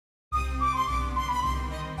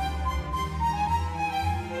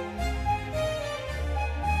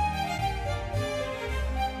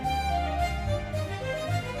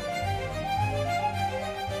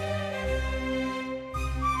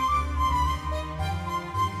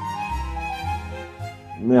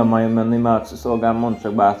Mi a mai menni, Márci szolgám, mondd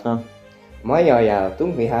csak bátran. Mai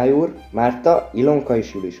ajánlatunk, Mihály úr, Márta, Ilonka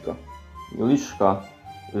és Juliska. Juliska?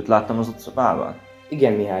 Őt láttam az utcapában?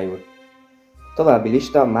 Igen, Mihály úr. További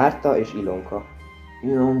lista, Márta és Ilonka.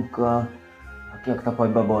 Ilonka, aki a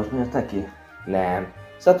Knapagyba bolt mérte ki? Nem,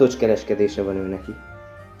 szatocskereskedése van ő neki.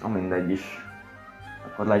 Na mindegy is.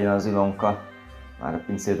 Akkor legyen az Ilonka. Már a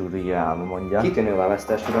pincér úr így álma mondja. Kitűnő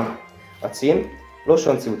választás, tudom. A cím,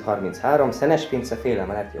 Losonci út 33, Szenes pince fél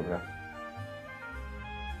emelet jobbra.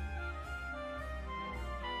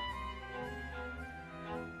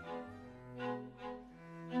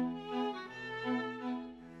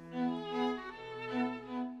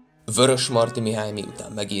 Vörösmarty Mihály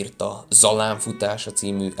miután megírta Zalán futása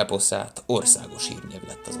című eposzát, országos hírnév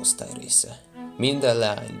lett az osztályrésze. Minden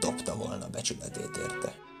leány dobta volna becsületét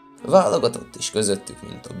érte. Válogatott is közöttük,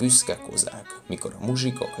 mint a büszke kozák, mikor a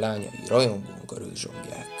muzsikok lányai rajongón körül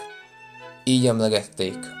zsongják. Így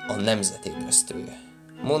emlegették a nemzet ébresztője.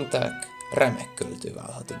 Mondták, remek költő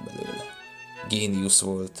válhatik belőle. Géniusz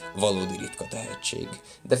volt, valódi ritka tehetség,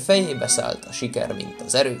 de fejébe szállt a siker, mint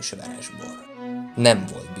az erős veresbor. Nem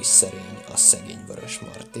volt biszerény a szegény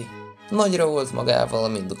Vörösmarty. Nagyra volt magával,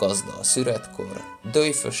 mint gazda a szüretkor,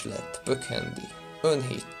 döjfös lett, pökhendi,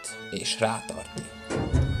 önhitt és rátartni.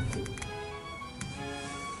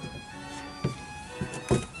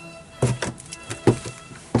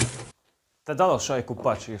 Te dalos ajkú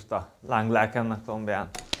pacsírta, lánglelkemnek lombján.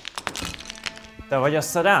 Te vagy a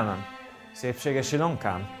szerelmem? Szépséges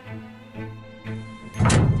Ilonkám?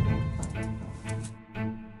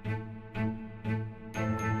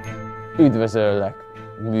 Üdvözöllek,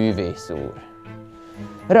 művész úr!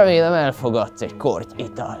 Remélem elfogadsz egy korty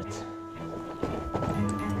italt.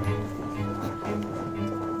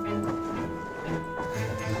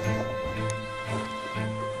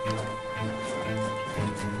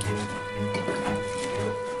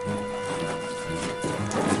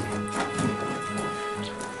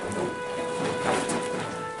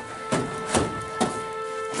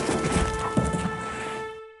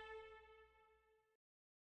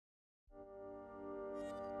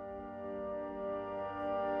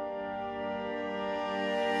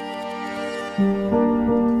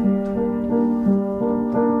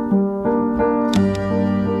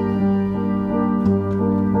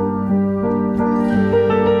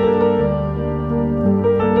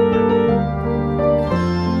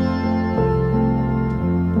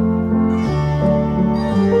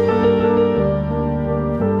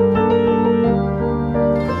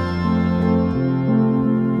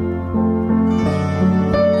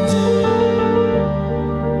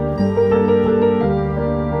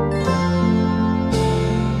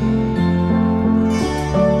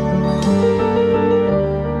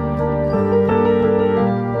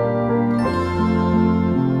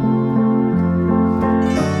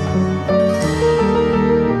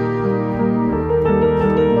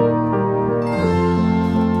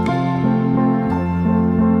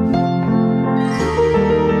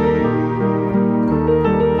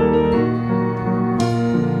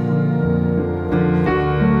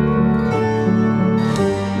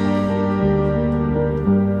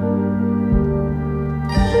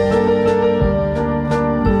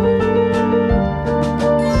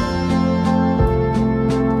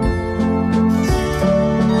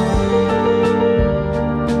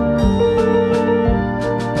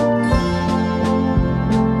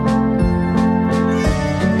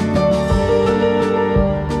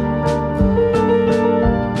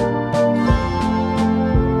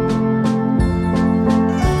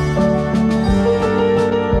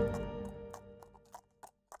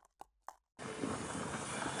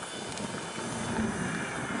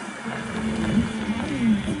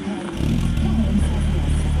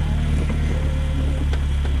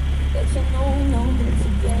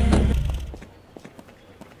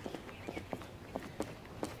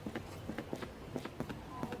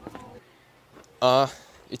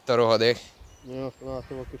 Itt a rohadék. Ja,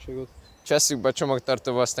 látom a kicsigot. Csesszük be a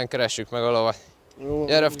csomagtartóba, aztán keressük meg a lovat. Jó.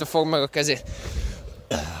 Gyere, te fogd meg a kezét.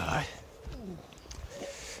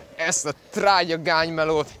 Ezt a trágya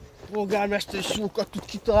gánymelót. Polgármester is jókat tud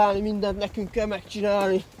kitalálni, mindent nekünk kell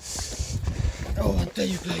megcsinálni. Jó,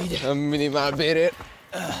 tegyük le ide. A minimál bérért.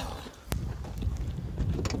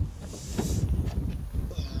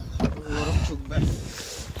 Rakjuk be.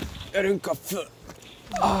 Gyerünk, kap föl.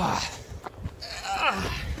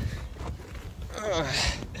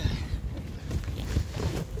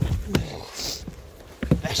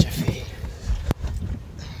 Le se fér.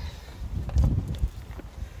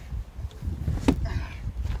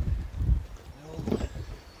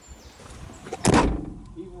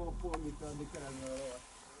 Hívom a polgit adni kellene a rohadt.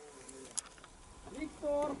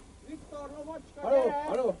 Viktor, lovacska!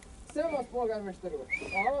 Haló! Szevasz, polgármester úr!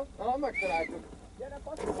 Aha, megtaláltuk. Gyere,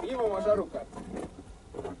 passzol! Hívom a zsarukat.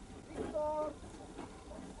 Viktor!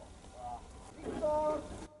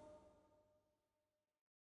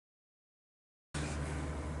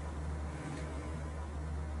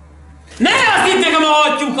 Ne azt itt nekem a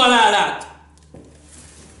hattyúk halálát!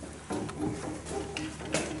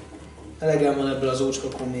 Elegem van ebből az ócska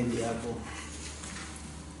komédiából.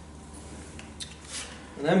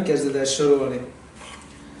 Nem kezded el sorolni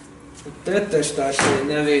a tettestársai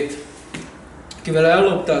nevét, akivel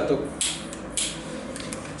elloptátok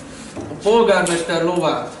a polgármester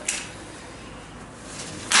lovát.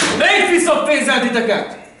 Még viszont pénzzel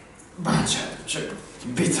titeket! Bántsát, csak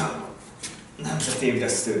vitám.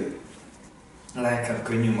 Nemzetébresztő. Lelkem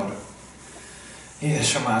könnyű marad.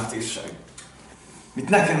 Édes a mártírság. Mit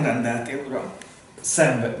nekem rendeltél, uram?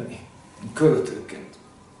 Szenvedni. Költőként.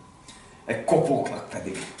 Egy kopóknak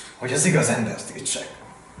pedig, hogy az igaz embert értsek.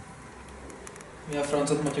 Mi a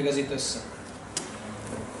francot motyog ez itt össze?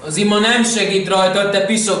 Az ima nem segít rajtad, te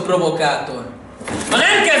piszok provokátor. Ha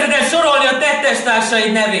nem kezded el sorolni a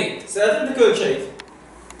tettestársaid nevét! Szereted a kölcseit?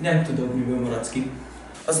 Nem tudod, miből maradsz ki.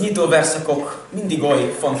 Az nyitó verszakok mindig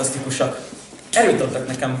oly fantasztikusak. Erőt adtak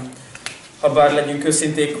nekem. Ha bár legyünk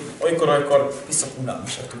őszinték, olykor piszok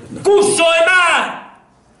unalmasak tudnak. Kussolj már!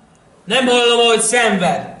 Nem hallom, hogy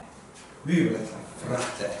szenved! Bűvöletlen,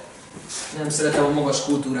 fráter. Nem szeretem a magas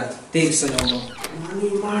kultúrát. Tégszanyagban.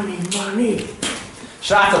 Money!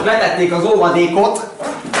 Srácok, letették az óvadékot!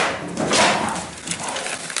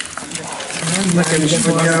 Nekem is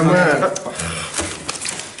fogyjál már!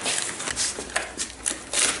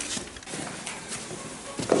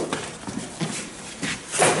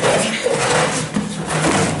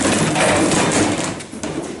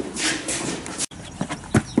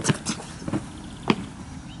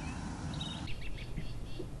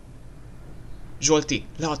 Zsolti,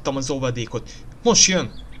 leadtam az óvadékot. Most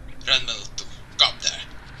jön! Rendben, Otto. Kapd el!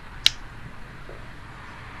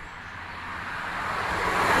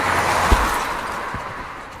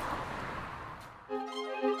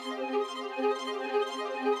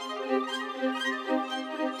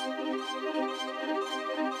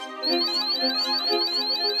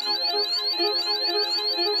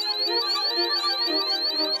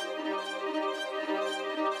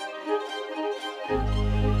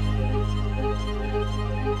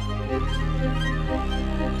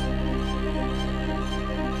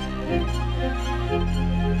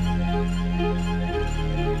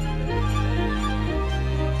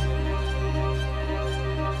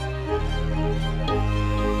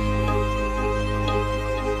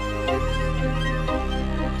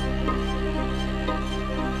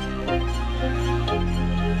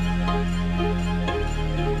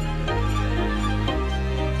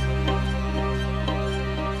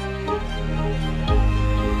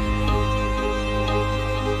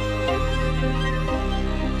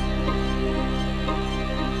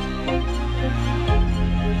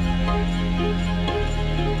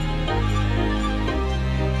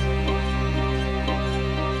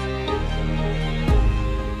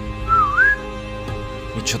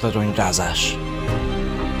 Micsoda ronyrázás.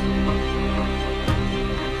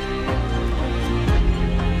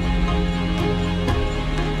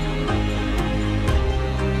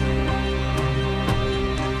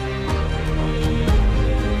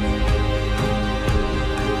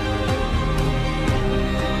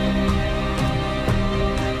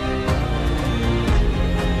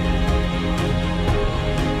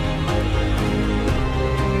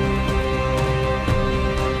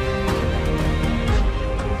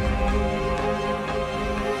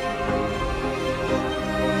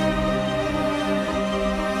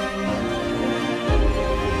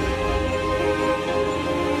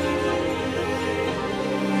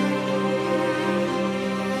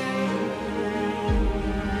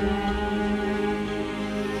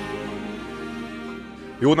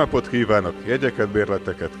 Jó napot kívánok! Jegyeket,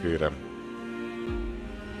 bérleteket kérem!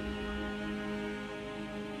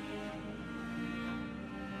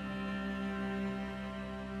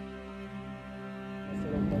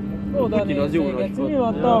 Oda nézd, mi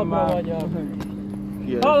van, talpra vagyok.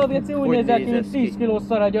 Hallod, Geci, úgy nézett, mint 10 kilós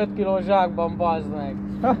szar egy 5 kilós zsákban, bazd meg.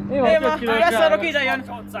 Mi van, 5 kilós zsákban? Beszarok, ide jön!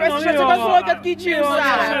 Köszönjük az voltat, kicsi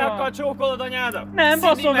Sajokkal csókolod anyádat? Nem,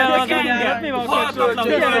 baszom el az anyádat, mi van?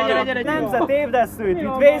 Gyere, nemzet évdeszőt,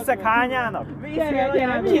 itt vészek hányának?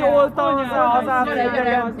 Ki oltalmazza az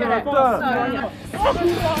ápridegettől?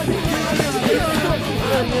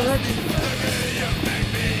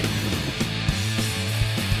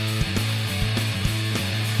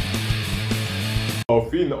 A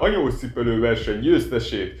finn anyócipelő verseny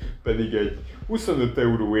győztesét pedig egy 25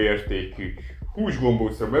 euró értékű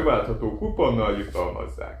húsgombócra beváltható kuponnal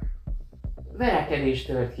jutalmazzák. Verekedés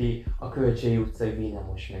tört ki a Kölcsei utcai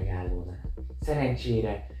villamos megállónál.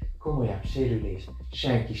 Szerencsére komolyabb sérülést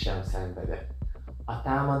senki sem szenvedett. A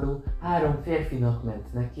támadó 3 férfinak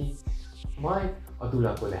ment neki, majd a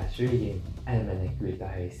dulakodás végén elmenekült a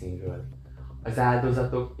helyszínről. Az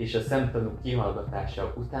áldozatok és a szemtanúk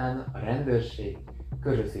kihallgatása után a rendőrség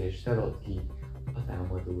körözést adott ki a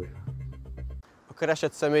támadóra. A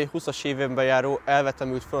keresett személy 20-as évében járó,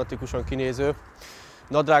 elvetemült, fanatikusan kinéző,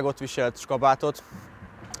 nadrágot viselt és kabátot.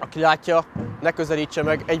 Aki látja, ne közelítse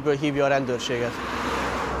meg, egyből hívja a rendőrséget.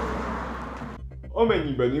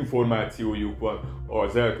 Amennyiben információjuk van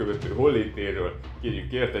az elkövető hollétéről,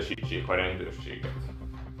 kérjük értesítsék a rendőrséget.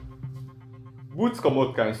 Bucka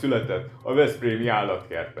Motkán született a veszprémi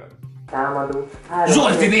állatkertben. Támadó...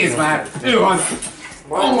 Zsolti, nézd már! Ő van!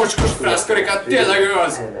 A mocskos prászkarikát, tényleg ő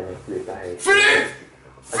az! Filip!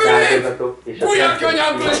 Filip! Bújjak ki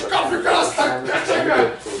anyámból és kapjuk el azt a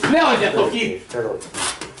kecseget! Ne adjatok ki!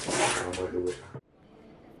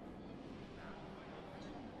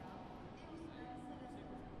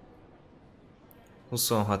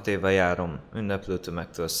 26 éve járom ünneplő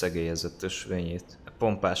tömegtől szegélyezett ösvényét, a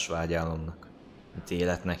pompás vágyálomnak, mint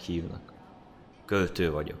életnek hívnak.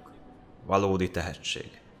 Költő vagyok. Valódi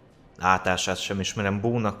tehetség. Látását sem ismerem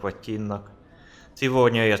búnak vagy kínnak.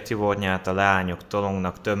 Tivornyaért tivornyát a leányok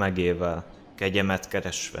tolongnak tömegével, kegyemet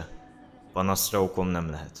keresve. Panaszra okom nem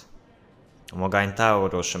lehet. A magány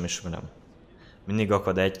távolról sem ismerem. Mindig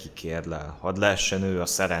akad egy, ki kérlel, hadd lehessen ő a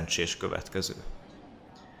szerencsés következő.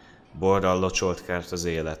 Borral locsolt kert az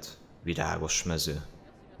élet, virágos mező.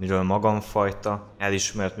 Miről magamfajta,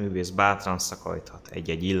 elismert művész bátran szakajthat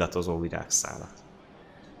egy-egy illatozó virágszálat.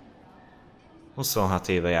 26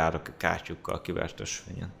 éve járok a kátyukkal kivert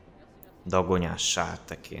ösvényen. Dagonyás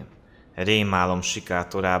sártekén. Rémálom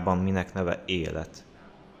sikátorában, minek neve élet.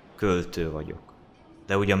 Költő vagyok.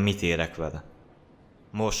 De ugyan mit érek vele?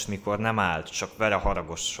 Most, mikor nem állt, csak vele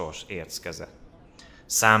haragos sors érckeze.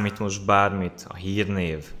 Számít most bármit, a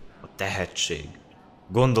hírnév, a tehetség.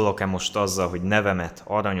 Gondolok-e most azzal, hogy nevemet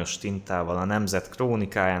aranyos tintával a nemzet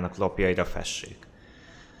krónikájának lapjaira fessék?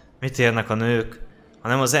 Mit érnek a nők, ha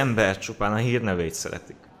nem az ember csupán a hírnevét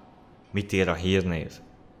szeretik? Mit ér a hírnév,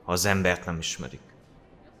 ha az embert nem ismerik?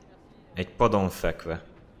 Egy padon fekve,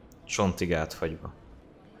 csontig átfagyva.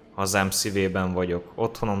 Hazám szívében vagyok,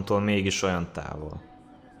 otthonomtól mégis olyan távol.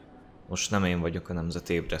 Most nem én vagyok a nemzet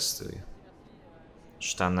ébresztője.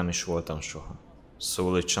 S tán nem is voltam soha.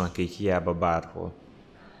 Szólítsanak így hiába bárhol.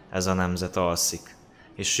 Ez a nemzet alszik,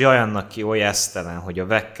 és jaj annak ki oly esztelen, hogy a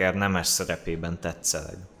vekker nemes szerepében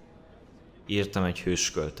tetszeleg. Írtam egy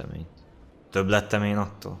hős költeményt. Több lettem én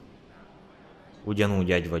attól?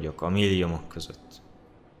 Ugyanúgy egy vagyok, a milliómok között.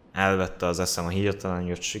 Elvette az eszem a hirtelen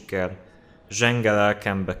jött siker, zsenge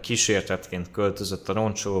lelkembe kísértetként költözött a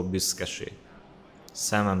roncsoló büszkeség.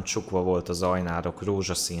 Szemem csukva volt az ajnárok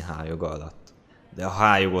rózsaszín hályoga alatt, de a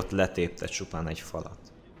hályogot letépte csupán egy falat.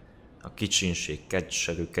 A kicsinség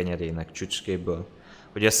keserű kenyerének csücskéből,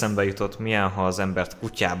 hogy eszembe jutott, milyen, ha az embert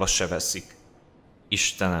kutyába se veszik.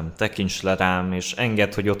 Istenem, tekints le rám, és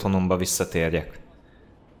engedd, hogy otthonomba visszatérjek.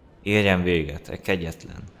 Érjen véget egy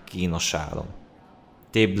kegyetlen, kínos álom.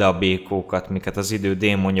 Tépd le a békókat, miket az idő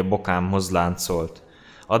démonja bokámhoz láncolt.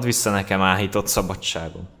 Add vissza nekem áhított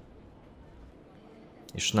szabadságom.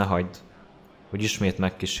 És ne hagyd, hogy ismét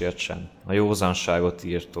megkísértsen a józanságot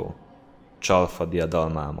írtó csalfa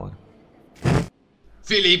diadalmámon.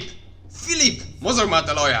 Filip! Filip! Mozog már,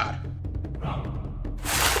 te lajár!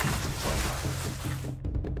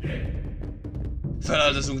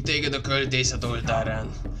 Feláldozunk téged a költészet oltárán.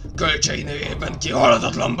 Kölcsei nevében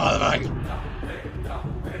kihaladhatatlan bálvány!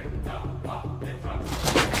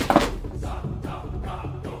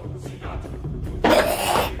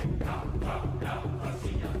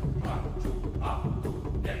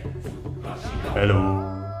 Hello!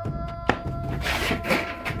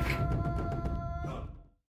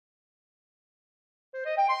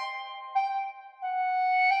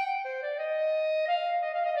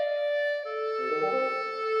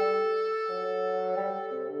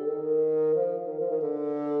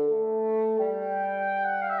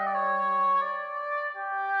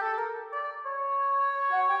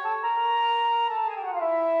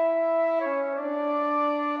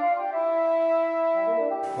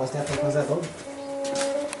 Hozzátok hozzátok?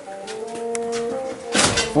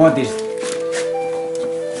 Fordítsd!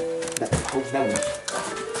 De, húzd be úgy.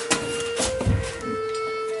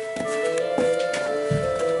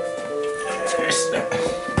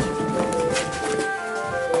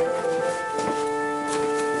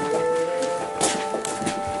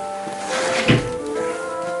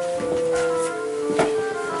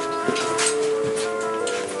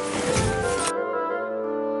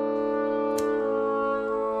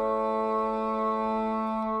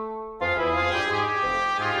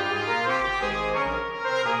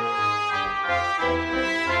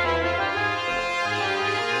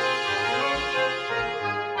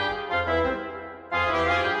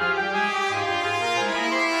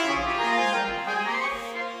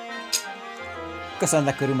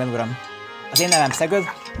 Köszönlek körülben, uram. Az én nevem Szegöd,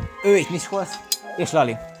 ő itt Miskolc, és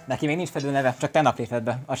Lali. Neki még nincs fedő neve, csak tegnap lépett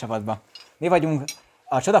be a csapatba. Mi vagyunk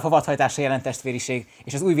a csodafa vadhajtásra jelent testvériség,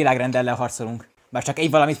 és az új világrendellel harcolunk. Bár csak egy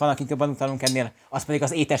valamit van, akik jobban utalunk ennél, az pedig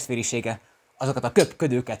az étestvérisége. Azokat a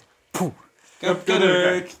köpködőket. Puh!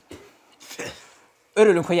 Köpködők!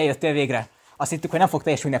 Örülünk, hogy eljöttél végre. Azt hittük, hogy nem fog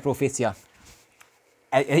teljesülni a profécia.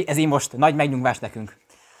 Ez így most nagy megnyugvás nekünk.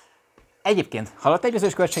 Egyébként, hallott egy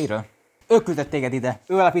bizonyos kölcseiről? Ő küldött téged ide,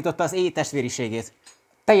 ő alapította az éj testvériségét.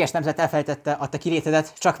 Teljes nemzet elfelejtette a te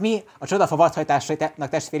kilétedet, csak mi, a csodafa vadhajtásnak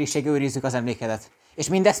testvérisége őrizzük az emlékedet. És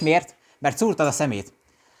mindezt miért? Mert szúrtad a szemét.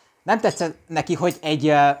 Nem tetszett neki, hogy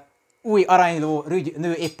egy új aranyló rügy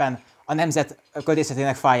nő éppen a nemzet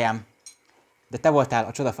költészetének fáján. De te voltál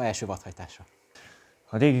a csodafa első vadhajtása.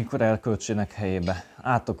 A régi kor elkölcsének helyébe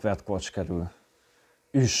átokvert korcs kerül.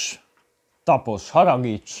 Üss, tapos,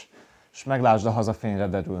 haragíts, és meglásd, a hazafényre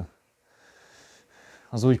derül.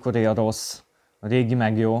 Az újkoré a rossz, a régi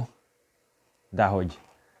meg jó, dehogy,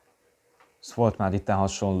 ez volt már itten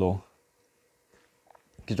hasonló.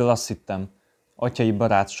 Kiről azt hittem, atyai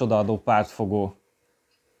barát, sodaadó pártfogó,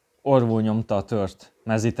 orvul nyomta a tört,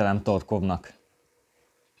 mezítelem Torkovnak.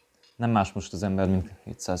 Nem más most az ember, mint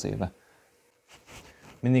 700 éve.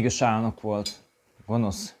 Mindig a sálnok volt,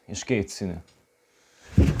 gonosz és kétszínű.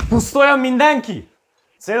 Pusztuljon mindenki!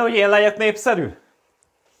 Cél, hogy én legyek népszerű?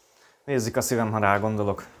 Nézzük a szívem, ha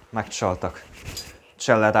rágondolok. Megcsaltak.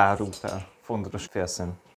 Cseller árult el. Fontos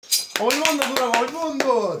félszín. Hogy mondod, uram, hogy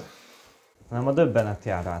mondod? Nem a döbbenet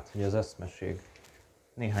jár át, hogy az eszmeség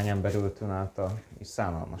néhány ember öltön által is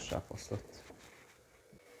szánalmassá fosztott.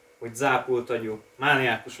 Hogy zápult agyú,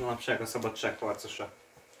 mániákus manapság a szabadság harcosa.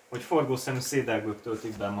 Hogy forgószemű szédelgők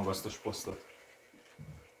töltik be a magasztos posztot.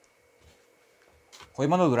 Hogy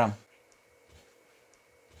mondod, uram?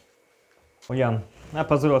 Ugyan, ne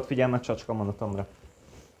pazurolt figyelmet csacska mondatomra.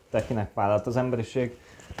 Te kinek vállalt az emberiség,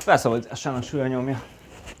 felszabadításán a súlya nyomja.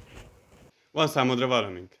 Van számodra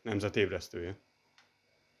valamink, nemzet ébresztője.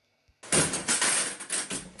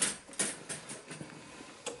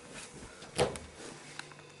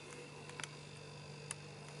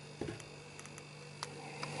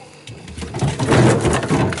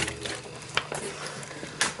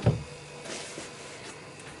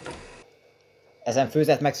 Ezen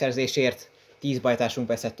főzet megszerzésért 10 bajtásunk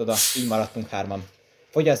veszett oda, így maradtunk 3-an.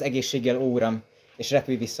 Fogy az egészséggel, ó uram, és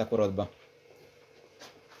repülj vissza korodba.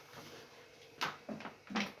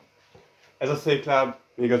 Ez a székláb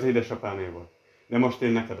még az édesapáné volt, de most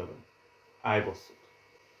én neked adom. Állj bosszút.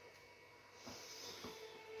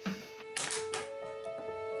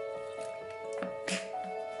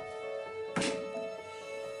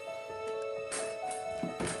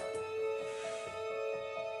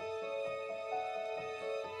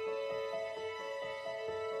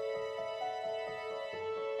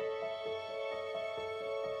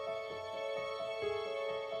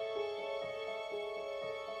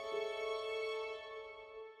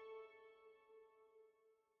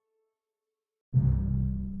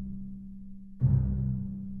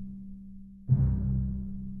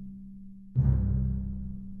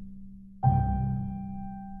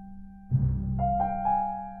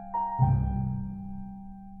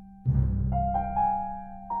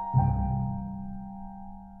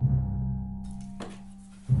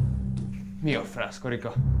 Mi a frász,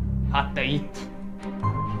 Korika? Hát te itt!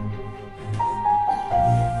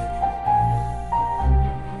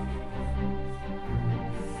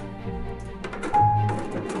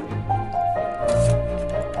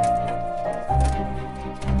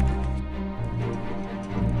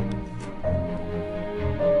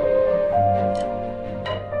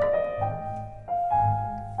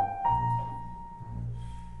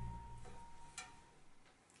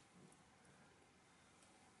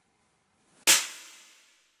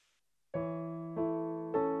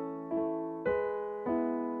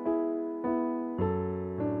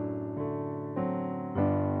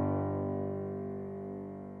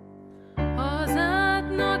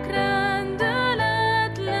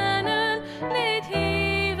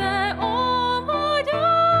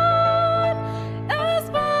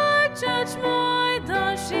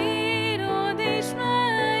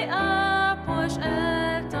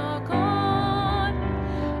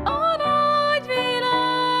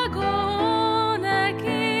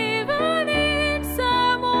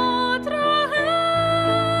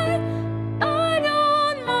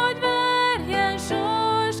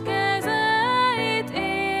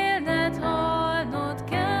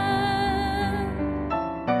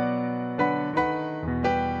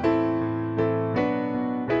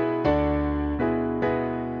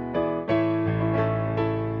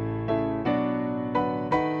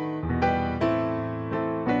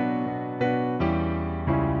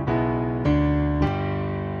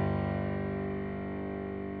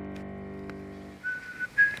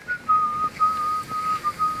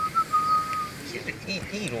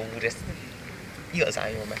 igazán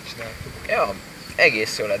jól megcsináltuk. Ja,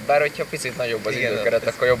 egész jó lett, bár hogyha picit nagyobb az időkeret,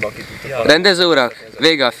 akkor jobban ki tudtuk. Rendező urak,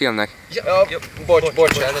 vége a filmnek. Ja,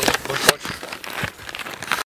 bocs.